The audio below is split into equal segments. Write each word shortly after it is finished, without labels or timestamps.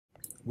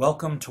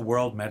Welcome to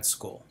World Med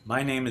School.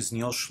 My name is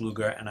Neil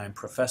Schluger and I'm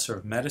Professor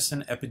of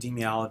Medicine,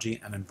 Epidemiology,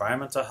 and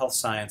Environmental Health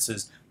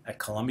Sciences at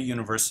Columbia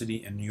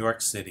University in New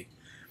York City.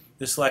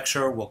 This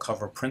lecture will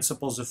cover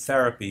principles of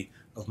therapy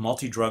of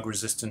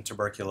multidrug-resistant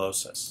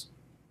tuberculosis.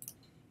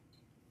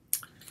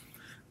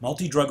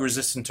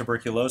 Multidrug-resistant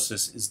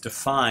tuberculosis is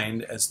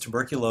defined as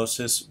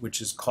tuberculosis which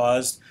is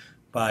caused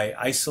by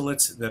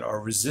isolates that are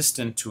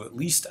resistant to at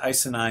least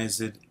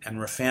isoniazid and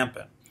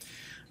rifampin.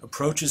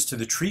 Approaches to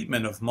the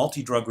treatment of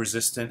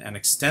multi-drug-resistant and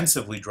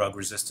extensively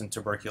drug-resistant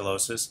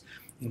tuberculosis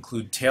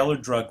include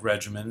tailored drug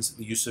regimens,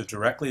 the use of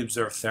directly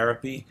observed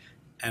therapy,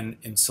 and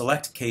in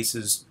select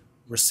cases,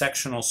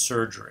 resectional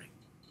surgery.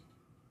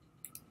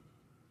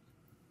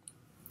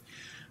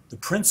 The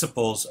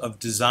principles of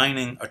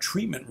designing a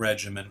treatment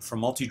regimen for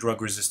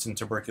multi-drug-resistant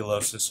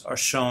tuberculosis are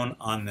shown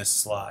on this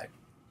slide.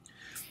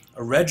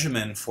 A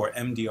regimen for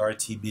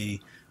MDR-TB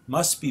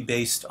must be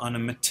based on a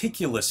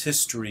meticulous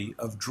history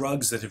of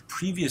drugs that have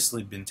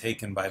previously been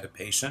taken by the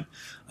patient,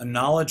 a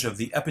knowledge of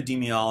the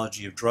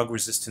epidemiology of drug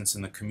resistance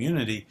in the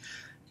community,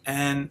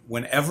 and,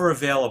 whenever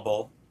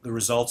available, the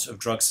results of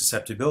drug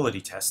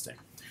susceptibility testing.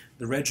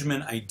 The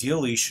regimen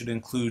ideally should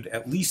include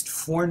at least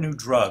 4 new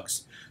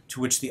drugs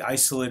to which the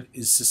isolate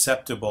is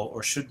susceptible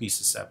or should be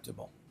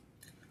susceptible.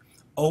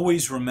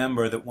 Always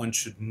remember that one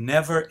should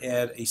never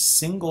add a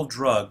single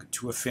drug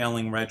to a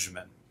failing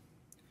regimen.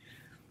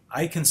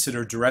 I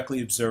consider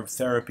directly observed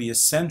therapy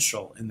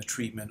essential in the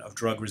treatment of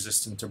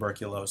drug-resistant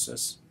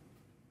tuberculosis.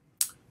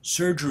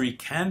 Surgery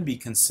can be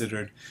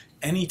considered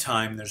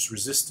anytime there's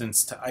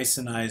resistance to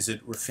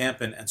isoniazid,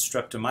 rifampin, and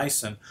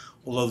streptomycin,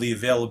 although the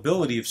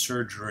availability of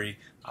surgery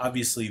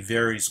obviously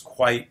varies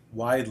quite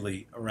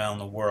widely around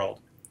the world.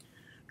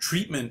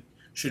 Treatment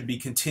should be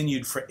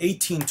continued for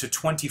 18 to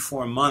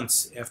 24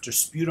 months after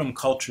sputum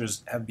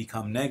cultures have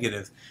become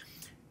negative,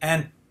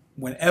 and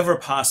whenever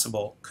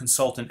possible,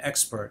 consult an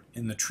expert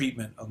in the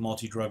treatment of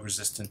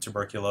multidrug-resistant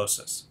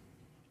tuberculosis.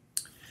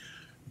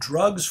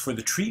 Drugs for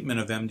the treatment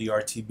of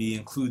MDR-TB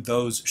include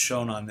those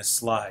shown on this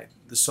slide,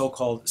 the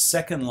so-called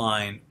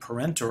second-line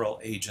parenteral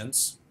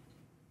agents,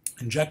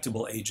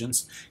 injectable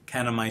agents,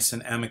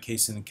 kanamycin,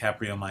 amikacin, and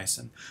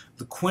capreomycin,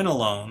 the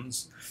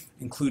quinolones,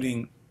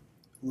 including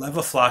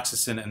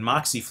levofloxacin and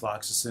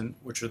moxifloxacin,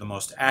 which are the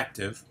most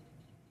active,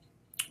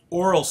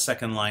 oral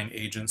second-line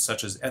agents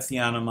such as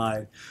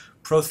ethionamide,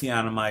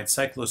 prothionamide,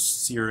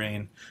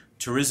 cycloserine,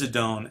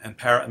 taurizidone, and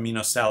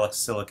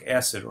para-aminosalicylic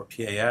acid, or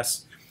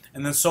PAS,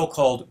 and then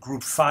so-called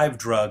group 5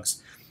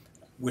 drugs,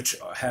 which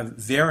have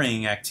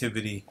varying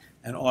activity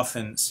and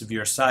often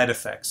severe side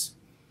effects.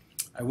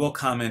 I will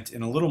comment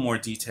in a little more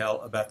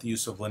detail about the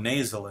use of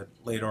linezolid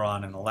later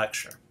on in the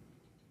lecture.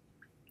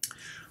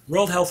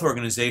 World Health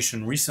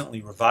Organization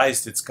recently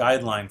revised its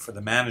guideline for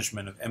the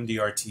management of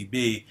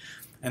MDR-TB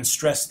and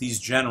stressed these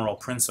general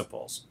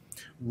principles.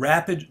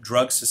 Rapid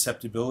drug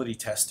susceptibility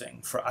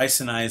testing for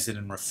isoniazid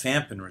and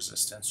rifampin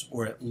resistance,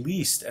 or at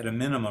least at a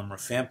minimum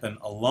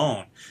rifampin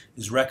alone,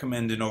 is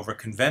recommended over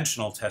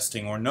conventional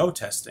testing or no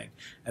testing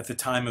at the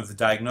time of the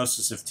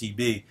diagnosis of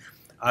TB,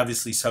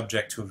 obviously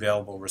subject to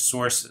available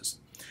resources.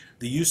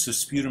 The use of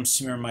sputum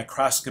smear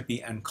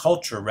microscopy and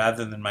culture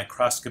rather than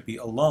microscopy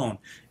alone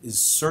is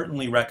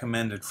certainly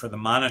recommended for the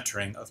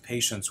monitoring of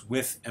patients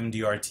with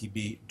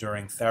MDR-TB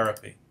during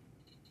therapy.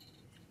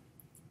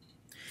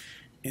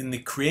 In the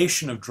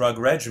creation of drug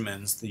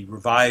regimens, the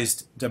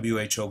revised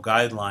WHO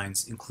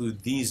guidelines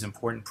include these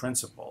important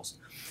principles.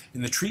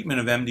 In the treatment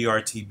of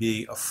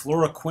MDR-TB, a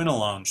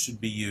fluoroquinolone should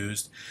be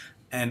used,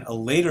 and a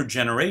later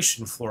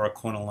generation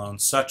fluoroquinolone,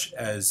 such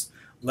as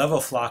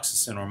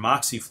levofloxacin or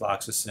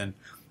moxifloxacin,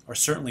 are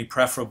certainly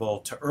preferable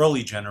to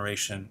early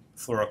generation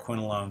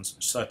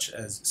fluoroquinolones, such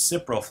as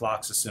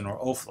ciprofloxacin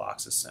or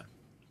ofloxacin.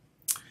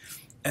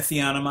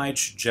 Ethionamide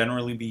should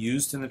generally be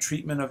used in the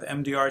treatment of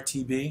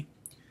MDR-TB.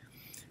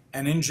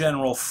 And in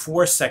general,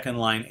 4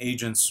 second-line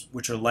agents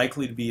which are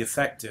likely to be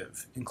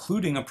effective,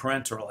 including a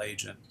parenteral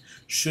agent,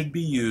 should be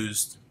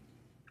used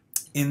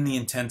in the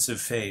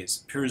intensive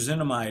phase.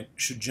 Pyrazinamide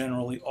should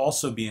generally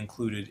also be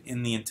included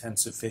in the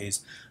intensive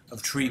phase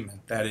of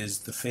treatment, that is,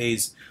 the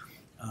phase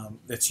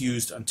that's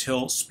used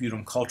until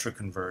sputum culture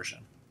conversion.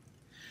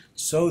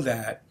 So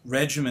that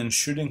regimens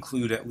should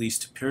include at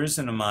least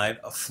pyrazinamide,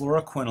 a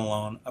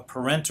fluoroquinolone, a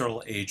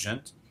parenteral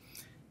agent,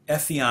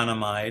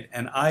 ethionamide,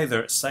 and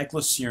either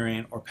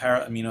cycloserine or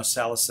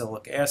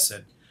para-aminosalicylic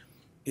acid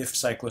if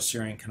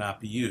cycloserine cannot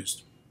be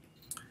used.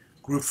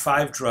 Group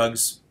 5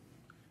 drugs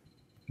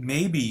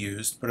may be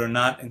used but are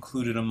not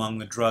included among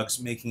the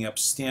drugs making up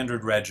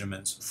standard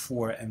regimens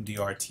for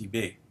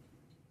MDR-TB.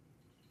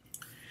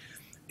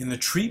 In the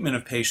treatment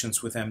of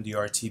patients with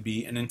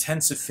MDR-TB, an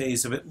intensive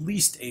phase of at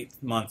least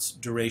 8 months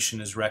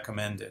duration is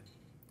recommended.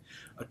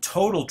 A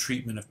total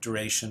treatment of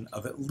duration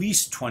of at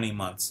least 20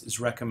 months is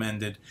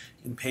recommended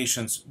in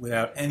patients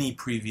without any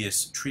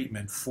previous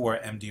treatment for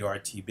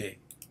MDR-TB.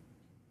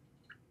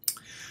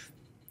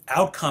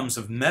 Outcomes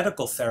of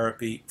medical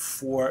therapy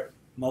for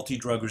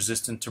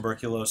multidrug-resistant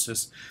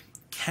tuberculosis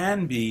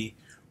can be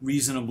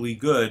reasonably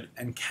good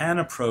and can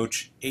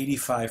approach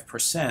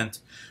 85%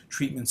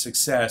 treatment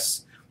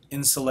success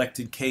in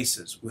selected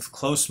cases with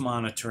close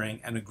monitoring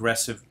and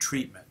aggressive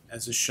treatment,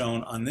 as is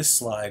shown on this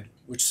slide,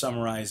 which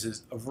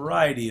summarizes a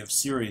variety of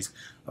series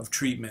of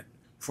treatment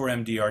for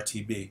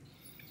MDR-TB.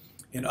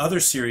 In other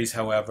series,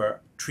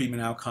 however,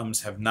 treatment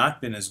outcomes have not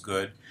been as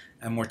good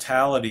and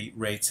mortality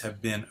rates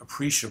have been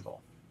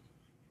appreciable.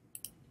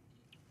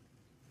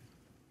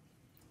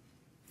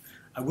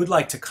 I would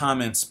like to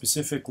comment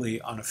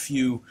specifically on a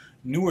few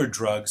newer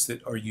drugs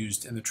that are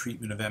used in the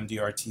treatment of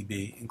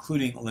MDR-TB,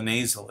 including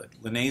linezolid.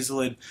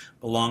 Linezolid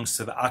belongs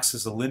to the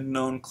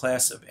oxazolidinone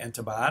class of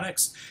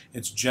antibiotics.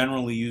 It's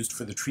generally used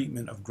for the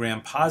treatment of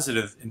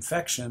gram-positive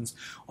infections,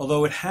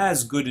 although it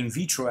has good in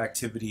vitro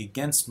activity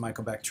against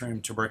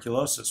Mycobacterium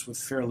tuberculosis with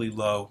fairly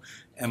low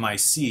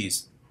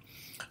MICs.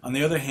 On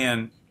the other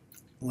hand,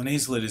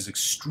 linezolid is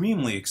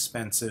extremely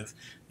expensive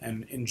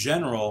and in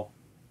general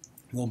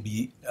will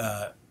be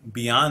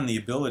beyond the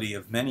ability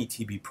of many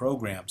TB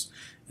programs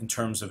in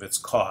terms of its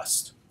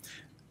cost.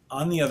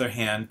 On the other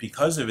hand,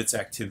 because of its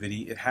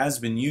activity, it has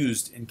been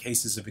used in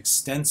cases of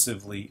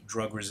extensively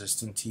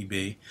drug-resistant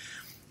TB,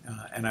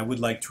 and I would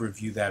like to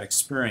review that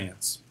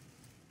experience.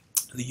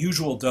 The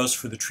usual dose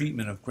for the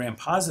treatment of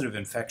gram-positive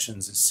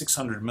infections is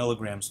 600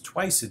 milligrams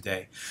twice a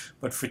day,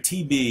 but for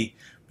TB,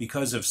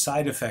 because of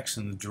side effects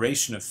and the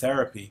duration of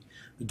therapy,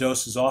 the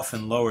dose is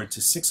often lowered to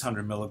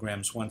 600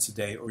 milligrams once a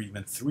day or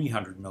even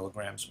 300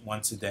 milligrams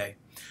once a day.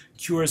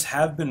 Cures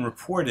have been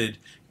reported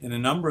in a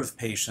number of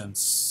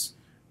patients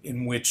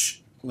in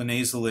which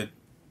linezolid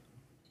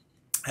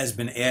has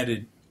been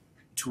added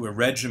to a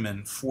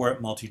regimen for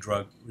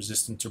multidrug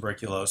resistant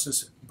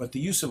tuberculosis, but the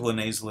use of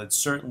linezolid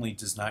certainly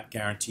does not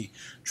guarantee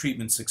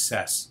treatment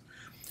success.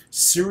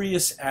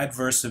 Serious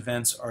adverse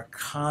events are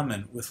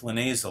common with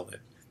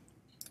linezolid.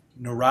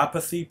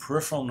 Neuropathy,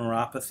 peripheral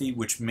neuropathy,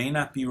 which may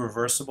not be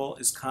reversible,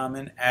 is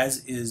common,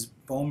 as is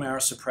bone marrow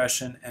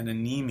suppression and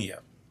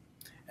anemia.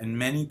 And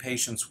many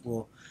patients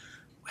will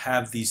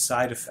have these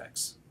side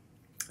effects.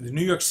 The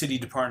New York City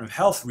Department of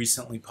Health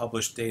recently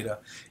published data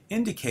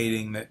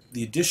indicating that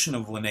the addition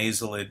of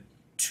linezolid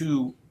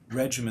to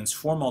regimens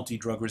for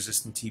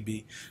multidrug-resistant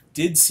TB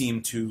did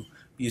seem to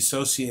be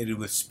associated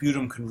with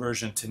sputum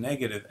conversion to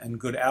negative and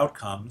good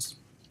outcomes.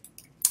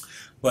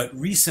 But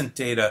recent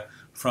data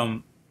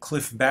from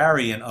Cliff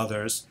Barry and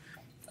others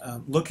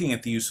looking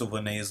at the use of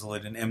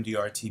linezolid in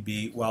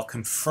MDR-TB, while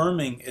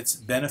confirming its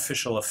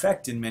beneficial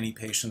effect in many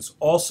patients,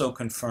 also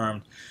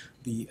confirmed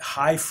the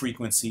high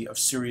frequency of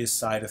serious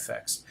side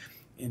effects.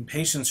 In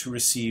patients who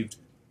received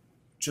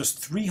just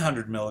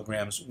 300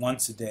 milligrams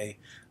once a day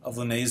of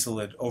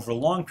linezolid over a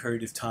long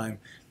period of time,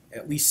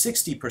 at least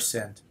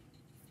 60%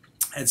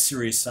 had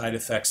serious side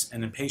effects,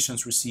 and in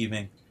patients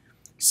receiving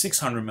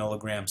 600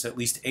 milligrams, at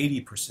least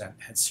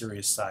 80% had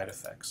serious side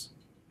effects.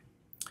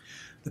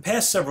 The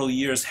past several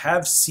years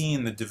have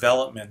seen the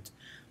development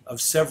of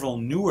several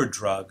newer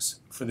drugs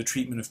for the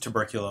treatment of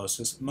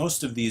tuberculosis.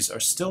 Most of these are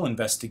still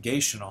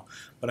investigational,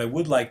 but I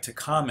would like to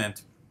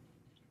comment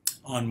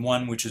on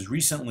one which has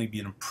recently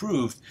been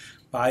approved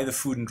by the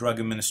Food and Drug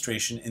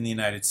Administration in the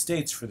United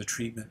States for the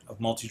treatment of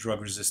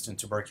multidrug-resistant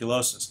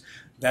tuberculosis.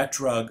 That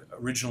drug,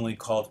 originally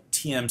called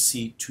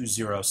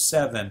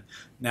TMC-207,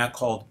 now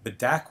called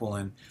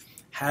bedaquiline,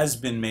 has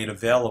been made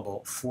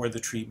available for the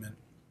treatment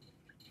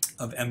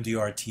of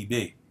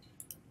MDR-TB.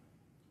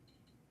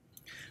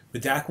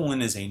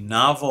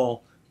 Bedaquiline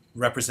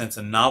represents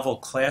a novel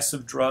class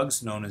of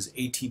drugs known as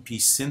ATP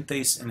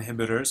synthase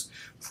inhibitors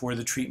for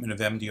the treatment of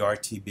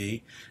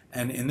MDR-TB.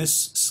 And in this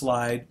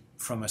slide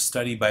from a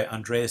study by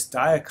Andreas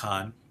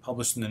Diakon,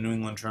 published in the New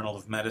England Journal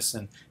of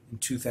Medicine in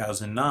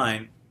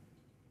 2009,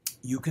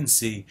 you can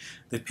see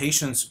that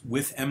patients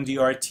with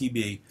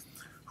MDR-TB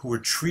who were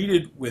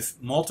treated with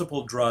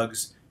multiple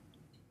drugs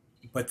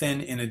but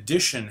then in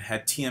addition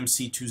had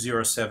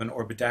TMC-207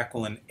 or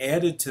bedaquiline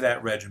added to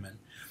that regimen,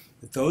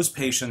 that those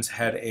patients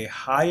had a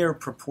higher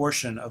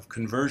proportion of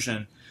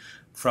conversion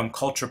from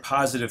culture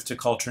positive to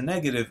culture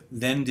negative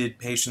than did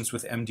patients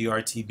with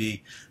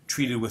MDR-TB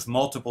treated with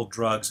multiple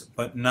drugs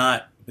but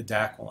not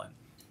bedaquiline.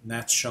 And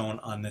that's shown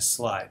on this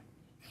slide.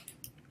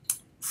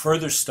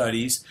 Further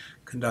studies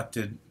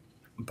conducted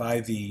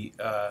by the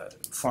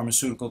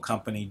pharmaceutical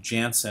company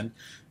Janssen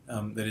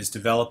that is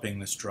developing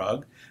this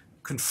drug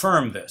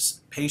confirm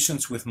this.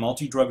 Patients with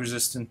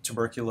multidrug-resistant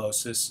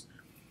tuberculosis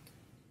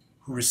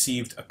who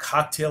received a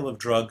cocktail of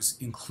drugs,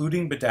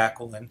 including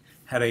bedaquiline,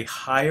 had a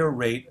higher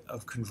rate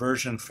of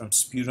conversion from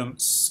sputum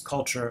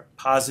culture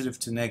positive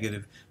to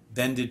negative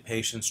than did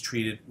patients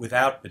treated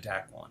without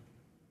bedaquiline.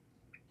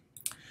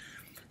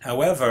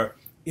 However,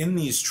 in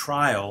these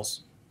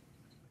trials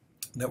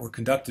that were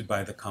conducted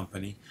by the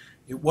company,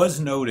 it was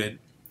noted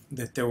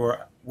that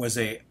there was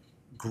a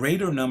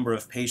greater number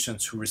of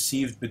patients who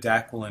received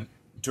bedaquiline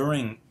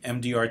during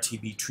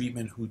MDR-TB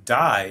treatment who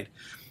died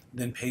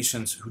than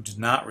patients who did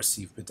not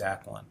receive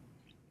bedaquiline.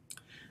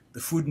 The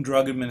Food and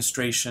Drug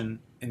Administration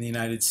in the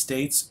United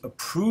States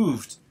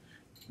approved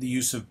the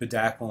use of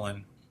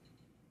bedaquiline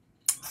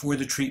for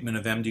the treatment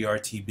of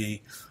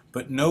MDR-TB,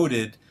 but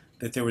noted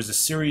that there was a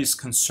serious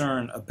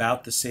concern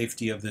about the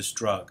safety of this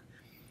drug.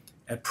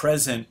 At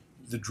present,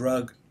 the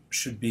drug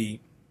should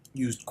be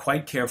used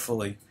quite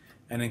carefully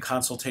and in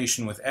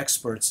consultation with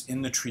experts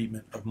in the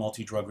treatment of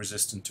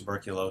multidrug-resistant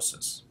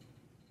tuberculosis.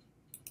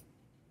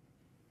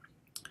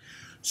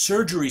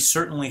 Surgery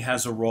certainly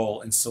has a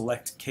role in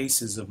select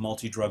cases of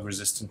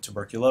multidrug-resistant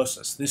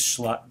tuberculosis.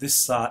 This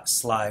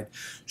slide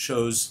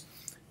shows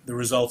the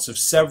results of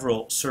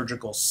several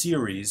surgical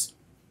series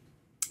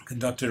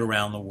conducted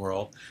around the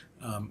world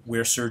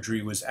where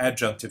surgery was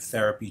adjunctive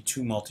therapy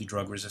to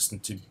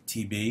multidrug-resistant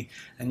TB,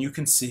 and you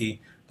can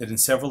see that in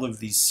several of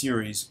these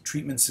series,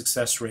 treatment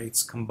success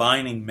rates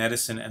combining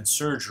medicine and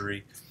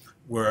surgery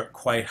were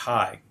quite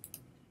high.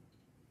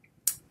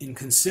 In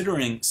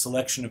considering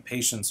selection of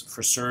patients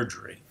for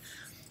surgery,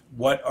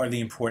 what are the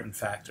important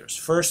factors?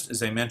 First,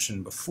 as I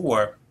mentioned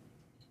before,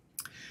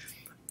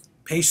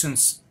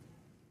 patients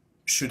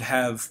should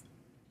have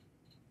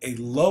a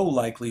low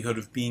likelihood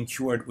of being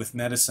cured with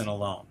medicine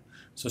alone.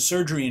 So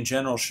surgery in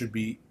general should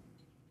be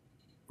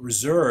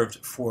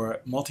reserved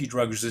for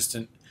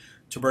multidrug-resistant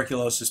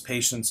tuberculosis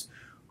patients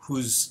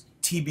whose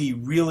TB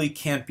really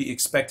can't be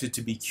expected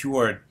to be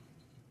cured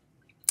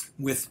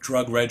with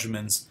drug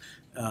regimens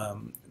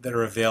that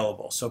are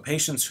available. So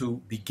patients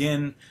who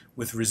begin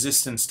with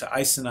resistance to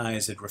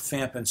isoniazid,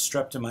 rifampin,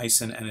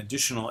 streptomycin, and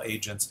additional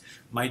agents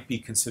might be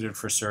considered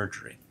for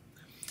surgery.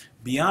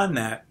 Beyond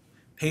that,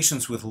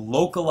 patients with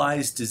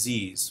localized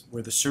disease,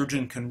 where the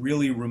surgeon can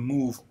really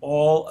remove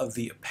all of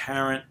the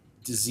apparent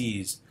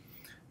disease,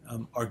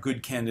 are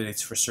good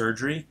candidates for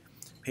surgery.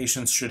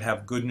 Patients should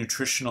have good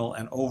nutritional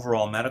and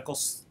overall medical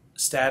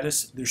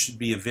status. There should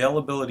be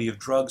availability of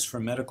drugs for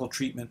medical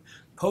treatment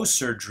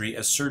post-surgery,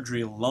 as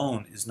surgery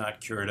alone is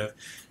not curative,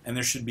 and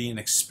there should be an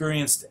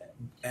experienced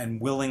and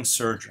willing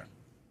surgeon.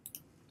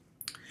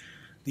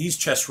 These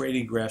chest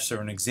radiographs are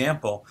an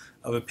example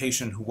of a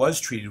patient who was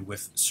treated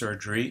with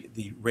surgery.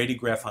 The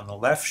radiograph on the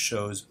left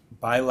shows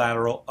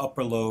bilateral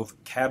upper lobe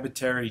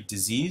cavitary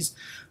disease.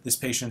 This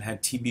patient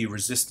had TB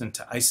resistant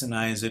to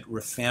isoniazid,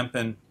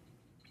 rifampin,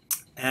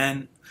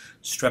 and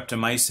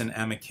streptomycin,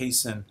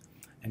 amikacin,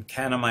 and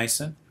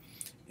kanamycin.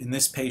 In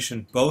this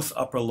patient, both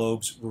upper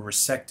lobes were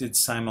resected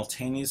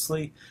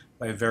simultaneously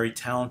by a very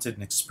talented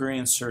and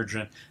experienced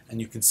surgeon,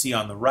 and you can see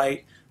on the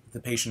right that the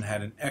patient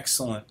had an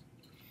excellent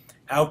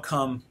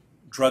outcome.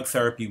 Drug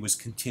therapy was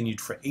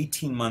continued for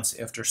 18 months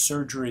after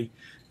surgery,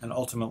 and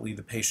ultimately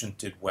the patient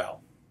did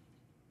well.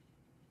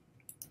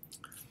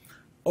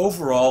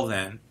 Overall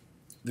then,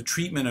 the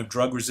treatment of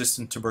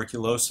drug-resistant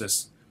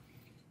tuberculosis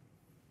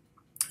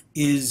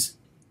is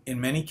in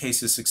many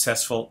cases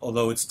successful,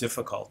 although it's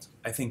difficult.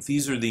 I think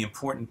these are the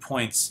important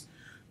points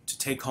to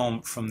take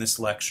home from this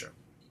lecture.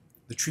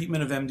 The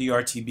treatment of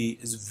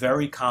MDR-TB is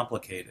very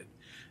complicated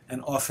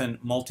and often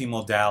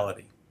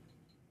multimodality.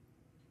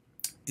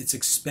 It's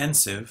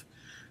expensive.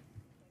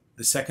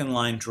 The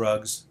second-line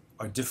drugs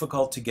are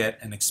difficult to get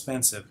and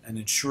expensive, and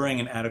ensuring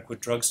an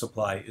adequate drug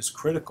supply is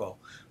critical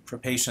for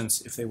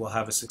patients if they will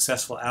have a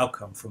successful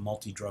outcome for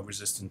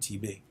multi-drug-resistant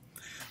TB.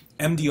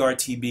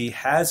 MDR-TB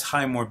has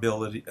high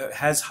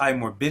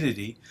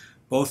morbidity,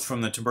 both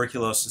from the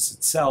tuberculosis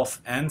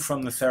itself and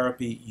from the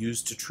therapy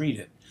used to treat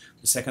it.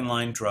 The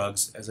second-line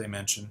drugs, as I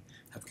mentioned,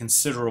 have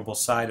considerable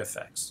side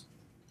effects.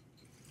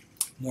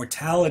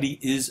 Mortality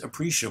is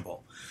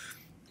appreciable.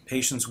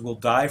 Patients will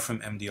die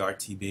from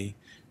MDR-TB,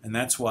 and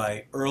that's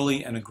why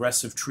early and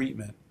aggressive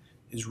treatment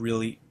is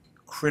really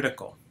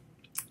critical.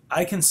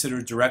 I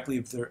consider directly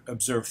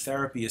observed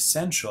therapy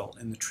essential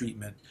in the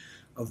treatment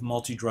of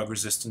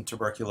multi-drug-resistant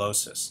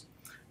tuberculosis.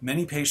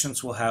 Many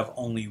patients will have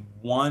only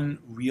one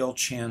real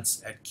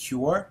chance at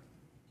cure,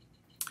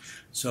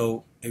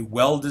 so a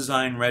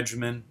well-designed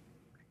regimen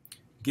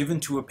given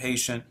to a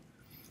patient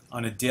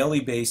on a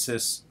daily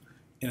basis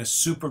in a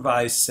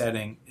supervised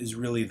setting is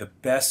really the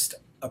best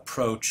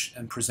approach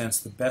and presents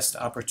the best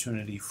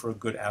opportunity for a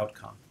good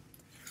outcome.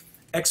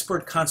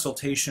 Expert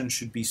consultation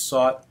should be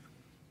sought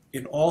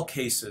in all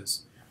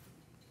cases.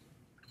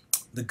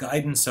 The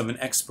guidance of an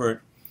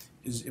expert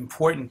is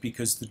important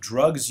because the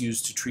drugs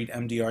used to treat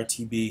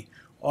MDR-TB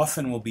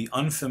often will be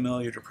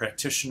unfamiliar to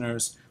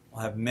practitioners, will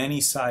have many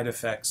side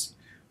effects,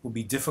 will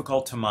be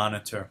difficult to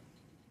monitor,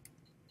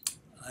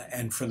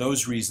 and for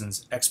those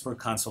reasons, expert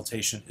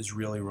consultation is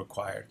really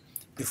required.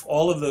 If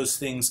all of those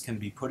things can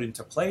be put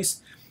into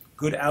place,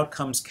 good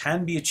outcomes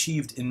can be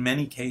achieved in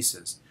many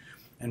cases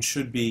and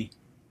should be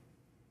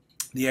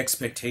the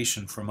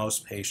expectation for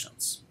most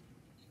patients.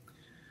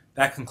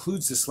 That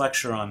concludes this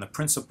lecture on the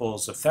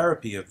principles of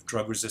therapy of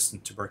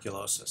drug-resistant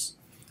tuberculosis.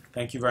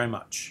 Thank you very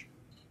much.